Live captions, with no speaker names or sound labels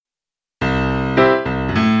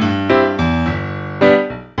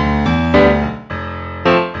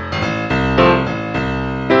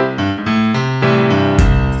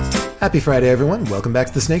Happy Friday, everyone. Welcome back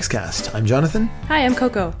to the SnakesCast. I'm Jonathan. Hi, I'm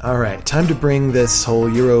Coco. All right, time to bring this whole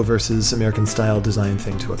Euro versus American style design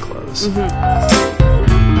thing to a close.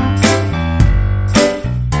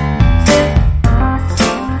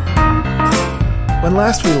 When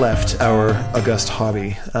last we left our august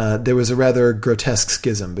hobby, there was a rather grotesque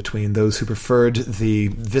schism between those who preferred the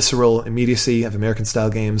visceral immediacy of American-style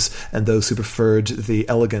games and those who preferred the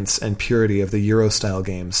elegance and purity of the Euro-style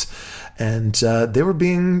games. And they were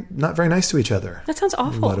being not very nice to each other. That sounds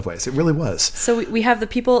awful. In a lot of ways. It really was. So we have the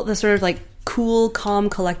people, the sort of like cool, calm,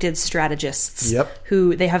 collected strategists. Yep.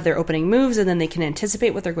 Who they have their opening moves and then they can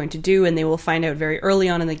anticipate what they're going to do and they will find out very early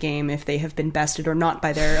on in the game if they have been bested or not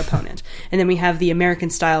by their opponent. And then we have the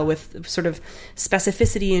American style with sort of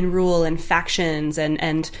specificity and rule and factions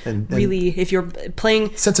and really, if you're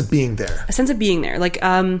playing... Sense of being there. A sense of being there. Like...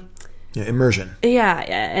 Yeah, immersion. Yeah,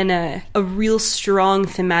 and a real strong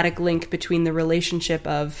thematic link between the relationship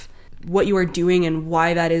of what you are doing and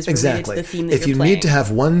why that is related to the theme that you're playing. If you need to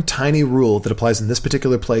have one tiny rule that applies in this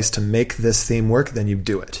particular place to make this theme work, then you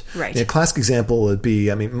do it. Right. A classic example would be,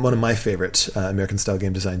 one of my favorite American-style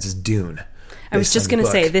game designs is Dune. I was just going to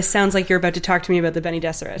say, this sounds like you're about to talk to me about the Bene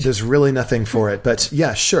Gesserit. There's really nothing for it. But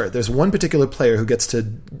yeah, sure. There's one particular player who gets to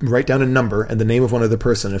write down a number and the name of one other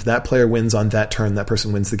person. If that player wins on that turn, that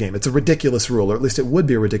person wins the game. It's a ridiculous rule, or at least it would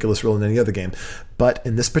be a ridiculous rule in any other game. But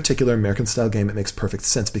in this particular American-style game, it makes perfect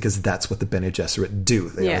sense because that's what the Bene Gesserit do.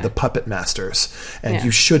 They are the puppet masters. And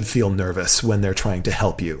you should feel nervous when they're trying to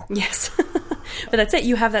help you. Yes. But that's it.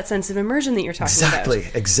 You have that sense of immersion that you're talking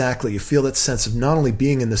about. Exactly. You feel that sense of not only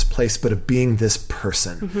being in this place, but of being this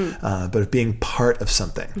person, but of being part of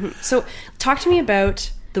something. So talk to me about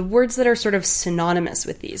the words that are sort of synonymous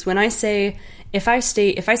with these. When I say, if I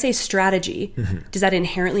say strategy, does that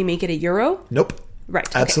inherently make it a Euro? Nope. Right.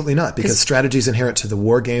 Okay. Absolutely not, because strategy is inherent to the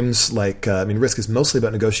war games. Like, Risk is mostly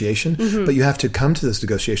about negotiation, but you have to come to those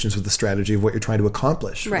negotiations with the strategy of what you're trying to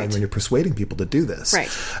accomplish when you're persuading people to do this. Right.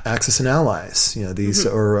 Axis and Allies, these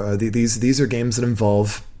are games that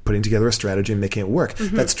involve putting together a strategy and making it work.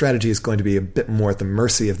 That strategy is going to be a bit more at the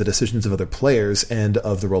mercy of the decisions of other players and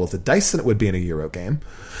of the roll of the dice than it would be in a Euro game.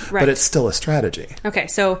 Right. But it's still a strategy. Okay,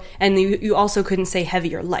 so, and you also couldn't say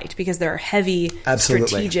heavy or light, because there are heavy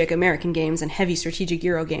strategic American games and heavy strategic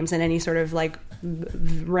Euro games and any sort of like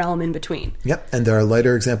realm in between. Yep, and there are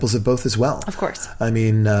lighter examples of both as well. Of course.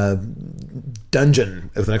 Dungeon,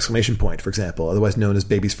 with an exclamation point, for example, otherwise known as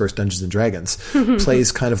Baby's First Dungeons & Dragons,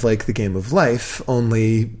 plays kind of like the game of life,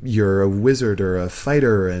 only you're a wizard or a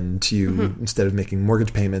fighter, and you, instead of making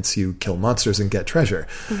mortgage payments, you kill monsters and get treasure.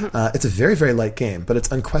 It's a very, very light game, but it's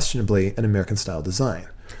unquestionably an American-style design.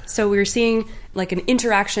 So we're seeing like an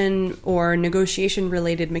interaction or negotiation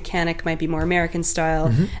related mechanic might be more American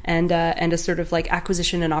style, and a sort of like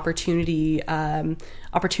acquisition and opportunity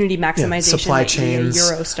maximization, supply chains,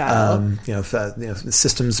 Euro style,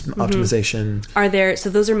 systems optimization. Are there, so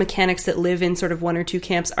those are mechanics that live in sort of one or two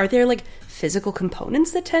camps. Are there like physical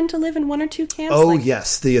components that tend to live in one or two camps? Oh,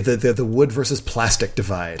 yes. The wood versus plastic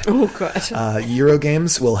divide. Oh, God. Euro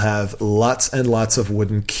games will have lots and lots of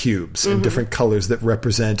wooden cubes in different colors that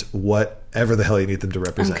represent whatever the hell you need them to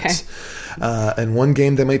represent. Okay. In one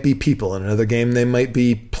game, they might be people. In another game, they might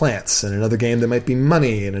be plants. In another game, they might be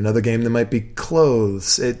money. In another game, they might be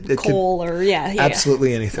clothes. Coal or,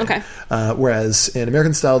 absolutely anything. Okay. Whereas in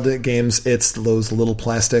American-style games, it's those little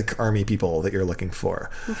plastic army people that you're looking for.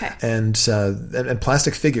 Okay. And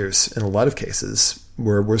plastic figures, in a lot of cases,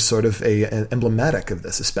 were sort of emblematic of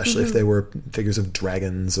this, especially if they were figures of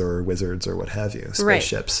dragons or wizards or what have you,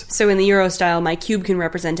 spaceships. Right. So in the Euro style, my cube can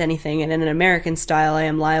represent anything, and in an American style, I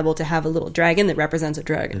am liable to have a little dragon that represents a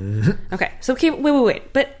dragon. Okay, so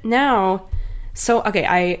wait. But now,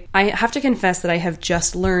 I have to confess that I have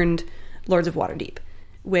just learned Lords of Waterdeep,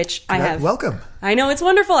 which I have. Welcome. I know, it's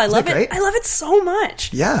wonderful. I love it. I love it so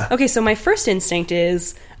much. Yeah. Okay, so my first instinct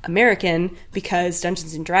is American because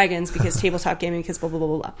Dungeons and Dragons, because tabletop gaming, because blah, blah, blah,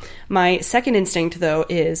 blah, blah. My second instinct, though,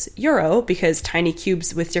 is Euro, because tiny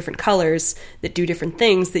cubes with different colors that do different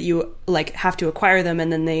things that you like have to acquire them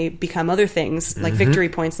and then they become other things, like victory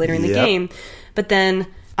points later in the game. But then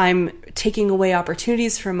I'm taking away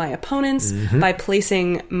opportunities from my opponents by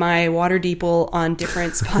placing my Waterdeeple on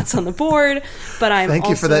different spots on the board. But Thank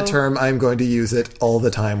you for that term. I'm going to use it all the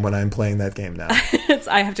time when I'm playing that game now.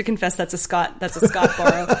 I have to confess that's a Scott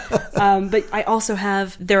borrow. But I also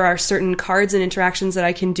there are certain cards and interactions that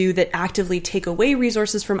I can do that actively take away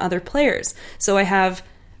resources from other players. So I have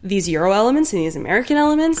these Euro elements and these American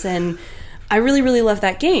elements, and I really, really love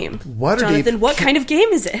that game. Jonathan, what kind of game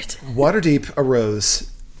is it? Waterdeep arose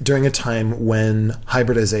during a time when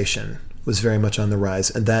hybridization was very much on the rise,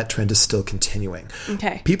 and that trend is still continuing.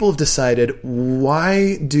 Okay. People have decided,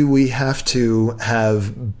 why do we have to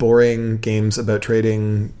have boring games about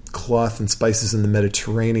trading cloth and spices in the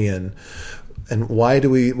Mediterranean? And why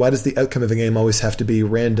does the outcome of a game always have to be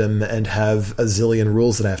random and have a zillion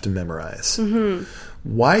rules that I have to memorize? Mm-hmm.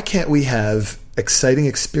 Why can't we have exciting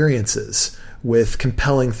experiences with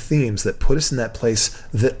compelling themes that put us in that place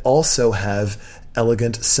that also have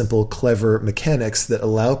elegant, simple, clever mechanics that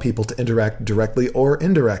allow people to interact directly or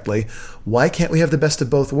indirectly? Why can't we have the best of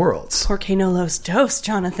both worlds? Porque no los dos,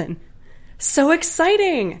 Jonathan. So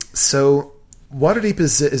exciting! So Waterdeep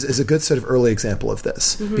is a good sort of early example of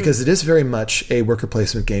this, because it is very much a worker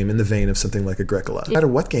placement game in the vein of something like Agricola. No matter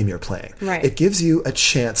what game you're playing, it gives you a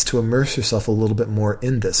chance to immerse yourself a little bit more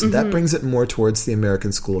in this. And that brings it more towards the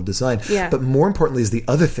American School of Design. Yeah. But more importantly is the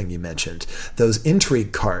other thing you mentioned, those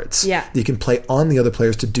intrigue cards that you can play on the other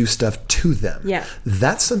players to do stuff to them. Yeah.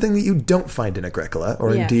 That's something that you don't find in Agricola,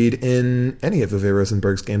 or indeed in any of Uwe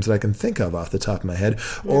Rosenberg's games that I can think of off the top of my head,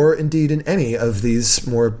 or indeed in any of these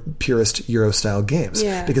more purist Euro-style games,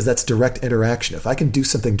 because that's direct interaction. If I can do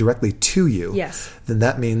something directly to you, then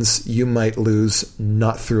that means you might lose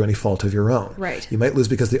not through any fault of your own. Right. You might lose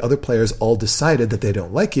because the other players all decided that they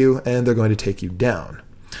don't like you and they're going to take you down.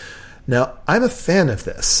 Now, I'm a fan of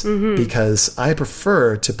this because I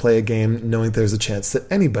prefer to play a game knowing there's a chance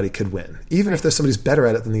that anybody could win. Even if there's somebody who's better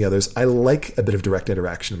at it than the others, I like a bit of direct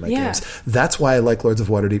interaction in my games. That's why I like Lords of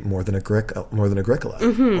Waterdeep more than Agricola,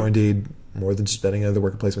 or indeed more than just betting another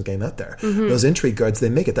worker placement game out there. Those intrigue cards, they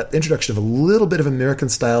make it. That introduction of a little bit of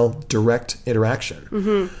American-style direct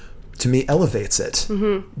interaction, to me, elevates it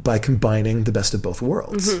by combining the best of both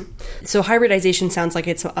worlds. So hybridization sounds like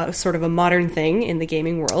it's a sort of a modern thing in the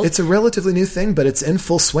gaming world. It's a relatively new thing, but it's in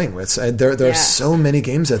full swing. There are so many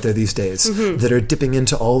games out there these days that are dipping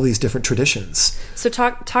into all these different traditions. So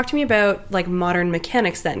talk to me about like modern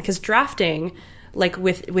mechanics then, because drafting, like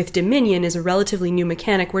with Dominion, is a relatively new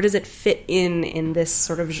mechanic. Where does it fit in this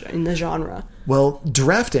sort of in the genre? Well,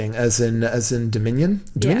 drafting, as in Dominion,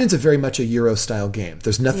 Dominion's a very much a Euro-style game.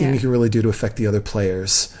 There's nothing you can really do to affect the other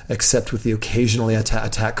players, except with the occasionally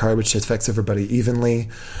attack card, which affects everybody evenly.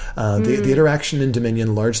 The interaction in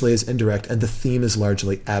Dominion largely is indirect, and the theme is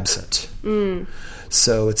largely absent.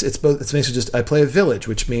 So it's both. It's basically just I play a village,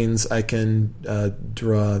 which means I can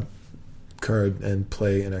draw card and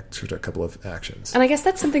play an extra couple of actions. And I guess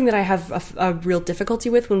that's something that I have a real difficulty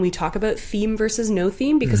with when we talk about theme versus no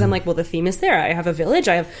theme, because I'm like, well, the theme is there. I have a village.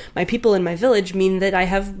 I have my people in my village mean that I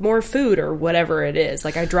have more food or whatever it is.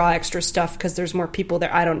 Like I draw extra stuff because there's more people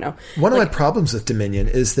there. I don't know. One of my problems with Dominion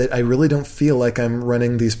is that I really don't feel like I'm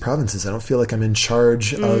running these provinces. I don't feel like I'm in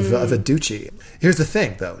charge of a duchy. Here's the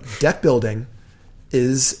thing, though. Deck building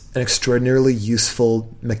is an extraordinarily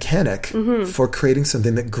useful mechanic for creating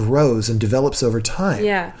something that grows and develops over time.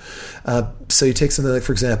 Yeah. So you take something like,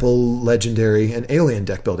 for example, Legendary and Alien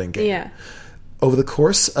deck building game. Yeah. Over the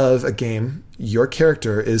course of a game, your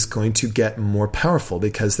character is going to get more powerful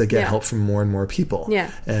because they get help from more and more people.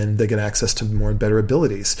 Yeah. And they get access to more and better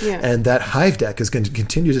abilities. Yeah. And that hive deck is going to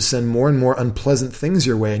continue to send more and more unpleasant things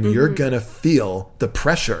your way, and you're going to feel the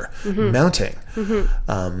pressure mounting.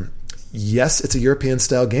 Yes, it's a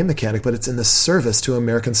European-style game mechanic, but it's in the service to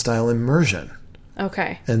American-style immersion.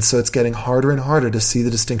 Okay. And so it's getting harder and harder to see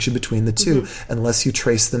the distinction between the two unless you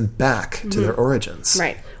trace them back to their origins.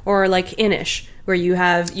 Right. Or like Inish, where you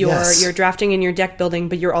have your drafting and your deck building,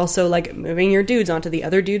 but you're also like moving your dudes onto the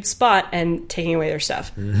other dude's spot and taking away their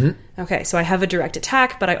stuff. Okay, so I have a direct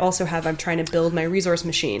attack, but I also I'm trying to build my resource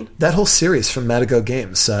machine. That whole series from Matago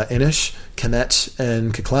Games, Inish, Kemet,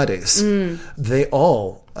 and Kyklades, they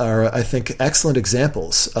all are, I think, excellent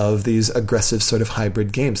examples of these aggressive sort of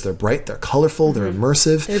hybrid games. They're bright, they're colorful, they're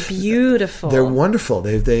immersive. They're beautiful. They're wonderful.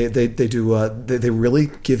 They really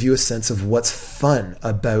give you a sense of what's fun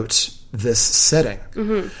about this setting.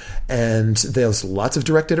 And there's lots of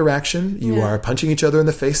direct interaction. You are punching each other in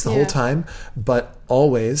the face the whole time, but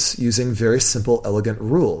always using very simple, elegant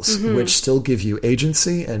rules, which still give you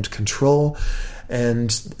agency and control. And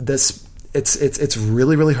this, it's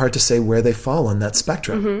really, really hard to say where they fall on that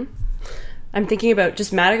spectrum. I'm thinking about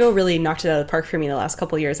just Matago really knocked it out of the park for me the last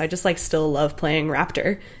couple of years. I just still love playing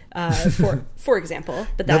Raptor, for example.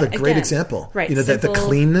 But that, another great example, right? The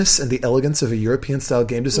cleanness and the elegance of a European style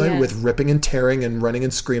game design with ripping and tearing and running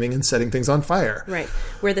and screaming and setting things on fire. Right,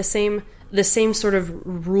 where the same sort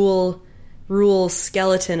of rule rule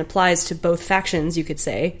skeleton applies to both factions, you could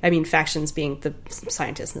say. I mean, factions being the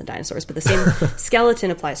scientists and the dinosaurs, but the same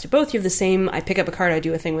skeleton applies to both. You have the same, I pick up a card, I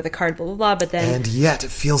do a thing with a card, blah, blah, blah, but then... And yet,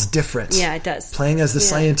 it feels different. Yeah, it does. Playing as the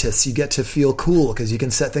scientists, you get to feel cool because you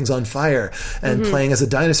can set things on fire. And playing as a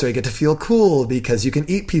dinosaur, you get to feel cool because you can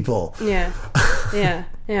eat people. Yeah. Yeah.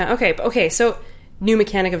 Okay, so new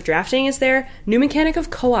mechanic of drafting is there. New mechanic of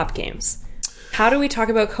co-op games. How do we talk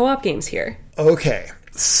about co-op games here? Okay.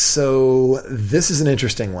 So this is an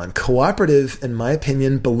interesting one. Cooperative, in my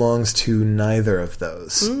opinion, belongs to neither of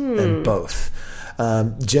those, and both.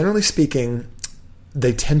 Generally speaking,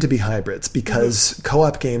 they tend to be hybrids because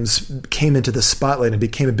co-op games came into the spotlight and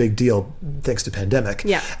became a big deal thanks to pandemic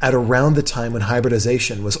at around the time when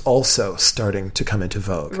hybridization was also starting to come into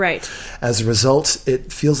vogue. Right. As a result,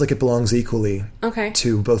 it feels like it belongs equally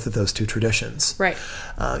to both of those two traditions. Right.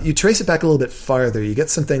 You trace it back a little bit farther, you get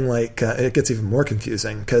something like, it gets even more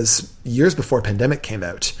confusing because years before pandemic came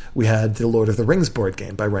out, we had the Lord of the Rings board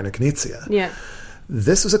game by Reiner Knizia. Yeah.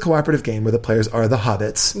 This was a cooperative game where the players are the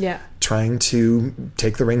hobbits trying to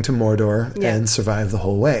take the ring to Mordor and survive the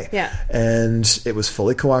whole way. Yeah. And it was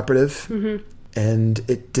fully cooperative, and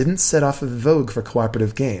it didn't set off a vogue for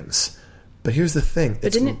cooperative games. But here's the thing.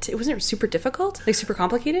 But wasn't it super difficult? Like super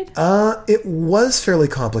complicated? It was fairly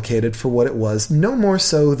complicated for what it was. No more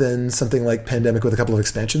so than something like Pandemic with a couple of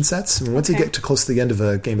expansion sets. I mean, once you get to close to the end of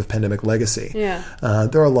a game of Pandemic Legacy, there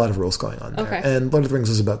are a lot of rules going on there. And Lord of the Rings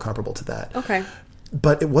was about comparable to that. Okay.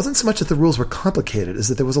 But it wasn't so much that the rules were complicated as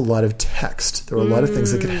that there was a lot of text. There were a lot of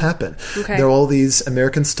things that could happen. Okay. There were all these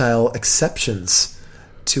American-style exceptions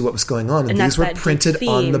to what was going on, and these were printed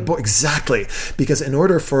on the board. Exactly, because in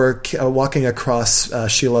order for walking across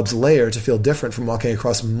Shelob's lair to feel different from walking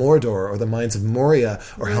across Mordor or the mines of Moria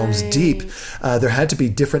or Helm's Deep, there had to be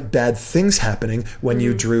different bad things happening when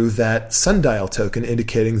you drew that sundial token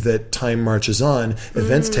indicating that time marches on,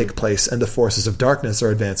 events take place, and the forces of darkness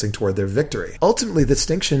are advancing toward their victory. Ultimately, the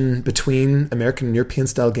distinction between American and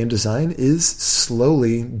European-style game design is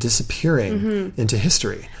slowly disappearing into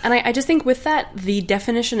history. And I just think with that, the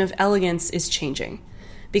definition of elegance is changing,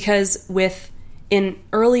 because in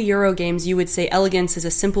early Euro games you would say elegance is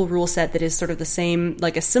a simple rule set that is sort of the same,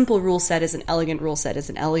 like a simple rule set is an elegant rule set,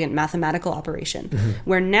 is an elegant mathematical operation,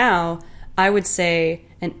 where now I would say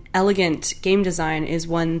an elegant game design is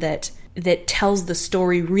one that tells the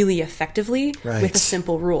story really effectively with a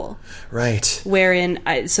simple rule. Right. Wherein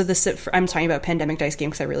I'm talking about Pandemic Dice game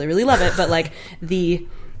because I really, really love it, but like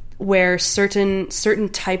where certain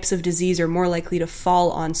types of disease are more likely to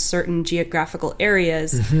fall on certain geographical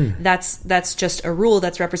areas, that's just a rule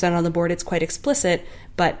that's represented on the board. It's quite explicit,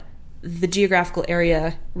 but the geographical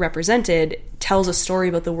area represented tells a story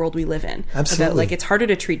about the world we live in. Absolutely. About, like, it's harder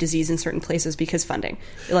to treat disease in certain places because funding.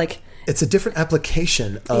 Like, it's a different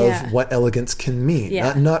application of what elegance can mean.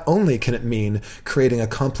 Yeah. Not only can it mean creating a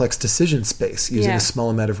complex decision space using a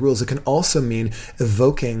small amount of rules, it can also mean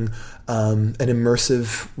evoking an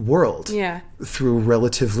immersive world through a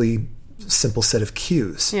relatively simple set of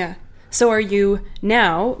cues. Yeah. So are you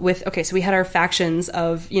now so we had our factions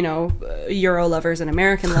of, Euro lovers and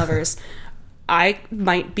American lovers. I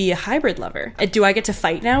might be a hybrid lover. Do I get to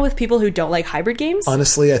fight now with people who don't like hybrid games?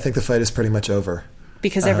 Honestly, I think the fight is pretty much over.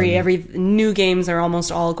 Because every new games are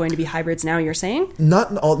almost all going to be hybrids now, you're saying?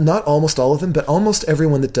 Not almost all of them, but almost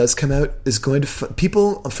everyone that does come out is going to...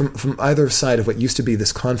 people from either side of what used to be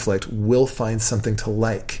this conflict will find something to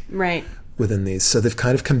like. Right. Within these. So they've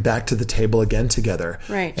kind of come back to the table again together.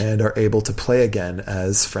 Right. And are able to play again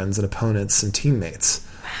as friends and opponents and teammates.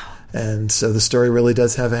 Wow. And so the story really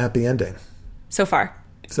does have a happy ending. So far.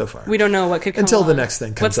 We don't know what could come until the next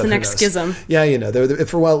thing comes up. What's the next schism? Yeah,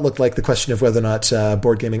 for a while it looked like the question of whether or not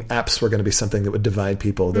board gaming apps were going to be something that would divide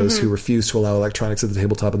people, those who refuse to allow electronics at the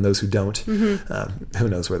tabletop and those who don't. Who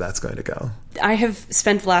knows where that's going to go. I have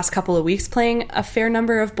spent the last couple of weeks playing a fair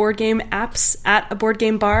number of board game apps at a board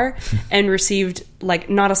game bar and received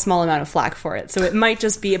not a small amount of flack for it. So it might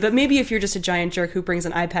just be, but maybe if you're just a giant jerk who brings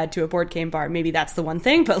an iPad to a board game bar, maybe that's the one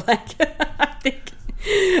thing, but I think...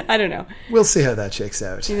 I don't know. We'll see how that shakes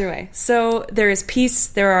out. Either way. So there is peace.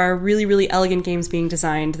 There are really, really elegant games being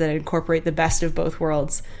designed that incorporate the best of both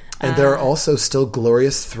worlds. And there are also still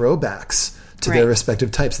glorious throwbacks to their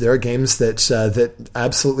respective types. There are games that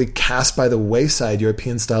absolutely cast by the wayside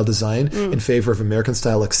European-style design in favor of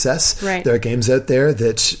American-style excess. Right. There are games out there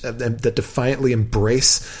that defiantly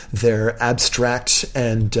embrace their abstract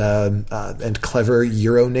and clever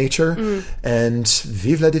Euro nature. And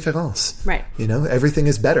vive la différence. Right. Everything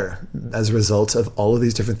is better as a result of all of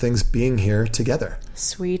these different things being here together.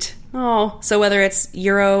 Sweet. Oh, so whether it's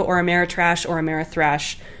Euro or Ameritrash or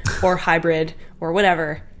Amerithrash or hybrid or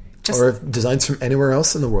whatever... or designs from anywhere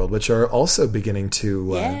else in the world, which are also beginning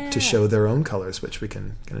to show their own colors, which we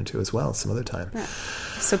can get into as well some other time. Yeah.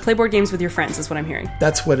 So play board games with your friends is what I'm hearing.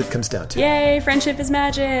 That's what it comes down to. Yay, friendship is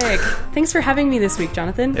magic. Thanks for having me this week,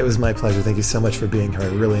 Jonathan. It was my pleasure. Thank you so much for being here. I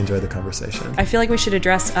really enjoyed the conversation. I feel like we should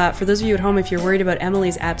address, for those of you at home, if you're worried about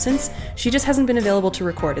Emily's absence, she just hasn't been available to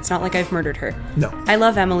record. It's not like I've murdered her. No. I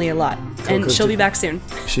love Emily a lot, and she'll be back soon.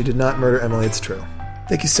 She did not murder Emily, it's true.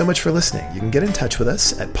 Thank you so much for listening. You can get in touch with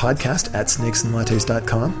us at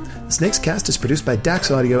podcast@snakesandlattes.com. The SnakesCast is produced by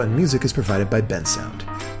Dax Audio and music is provided by Ben Sound.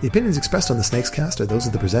 The opinions expressed on the SnakesCast are those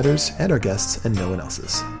of the presenters and our guests and no one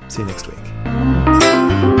else's. See you next week.